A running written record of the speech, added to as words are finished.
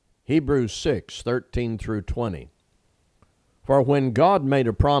Hebrews 6:13 through 20. For when God made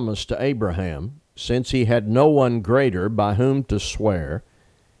a promise to Abraham, since he had no one greater by whom to swear,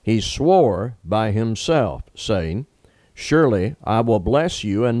 he swore by himself, saying, Surely I will bless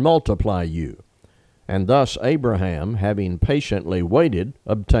you and multiply you. And thus Abraham, having patiently waited,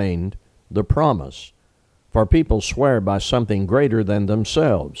 obtained the promise. For people swear by something greater than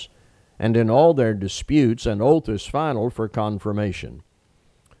themselves, and in all their disputes an oath is final for confirmation.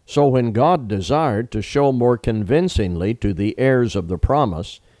 So when God desired to show more convincingly to the heirs of the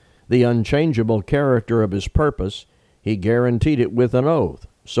promise the unchangeable character of his purpose, he guaranteed it with an oath,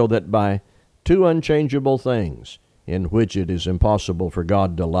 so that by two unchangeable things, in which it is impossible for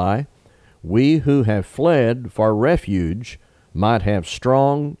God to lie, we who have fled for refuge might have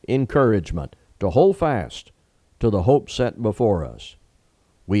strong encouragement to hold fast to the hope set before us.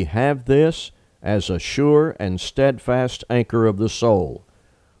 We have this as a sure and steadfast anchor of the soul,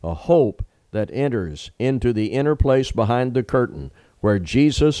 a hope that enters into the inner place behind the curtain, where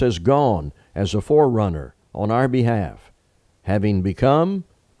Jesus has gone as a forerunner on our behalf, having become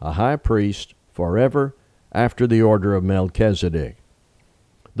a high priest forever after the order of Melchizedek.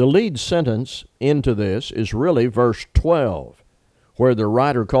 The lead sentence into this is really verse 12, where the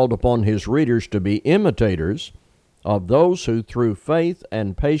writer called upon his readers to be imitators of those who through faith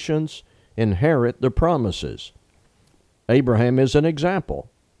and patience inherit the promises. Abraham is an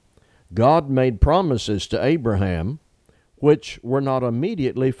example. God made promises to Abraham which were not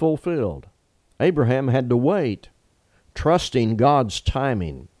immediately fulfilled. Abraham had to wait, trusting God's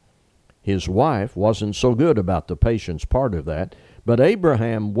timing. His wife wasn't so good about the patience part of that, but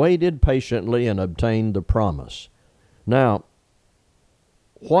Abraham waited patiently and obtained the promise. Now,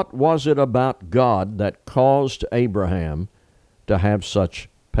 what was it about God that caused Abraham to have such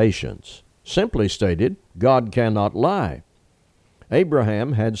patience? Simply stated, God cannot lie.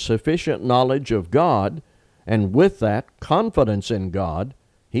 Abraham had sufficient knowledge of God, and with that confidence in God,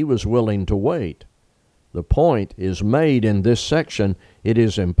 he was willing to wait. The point is made in this section, it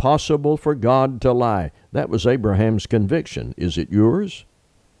is impossible for God to lie. That was Abraham's conviction. Is it yours?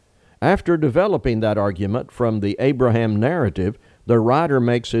 After developing that argument from the Abraham narrative, the writer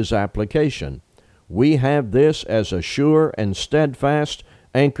makes his application. We have this as a sure and steadfast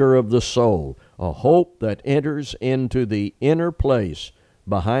anchor of the soul, a hope that enters into the inner place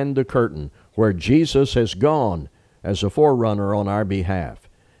behind the curtain, where Jesus has gone as a forerunner on our behalf,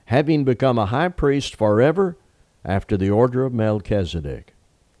 having become a high priest forever after the order of Melchizedek.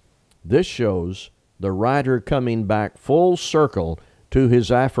 This shows the writer coming back full circle to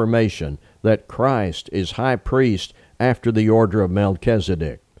his affirmation that Christ is high priest after the order of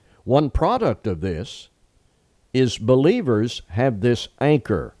Melchizedek. One product of this is believers have this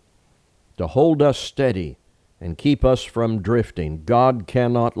anchor to hold us steady and keep us from drifting. God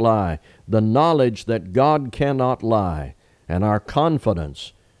cannot lie. The knowledge that God cannot lie, and our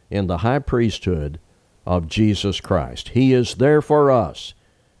confidence in the high priesthood of Jesus Christ. He is there for us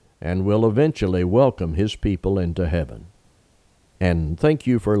and will eventually welcome his people into heaven. And thank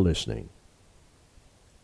you for listening.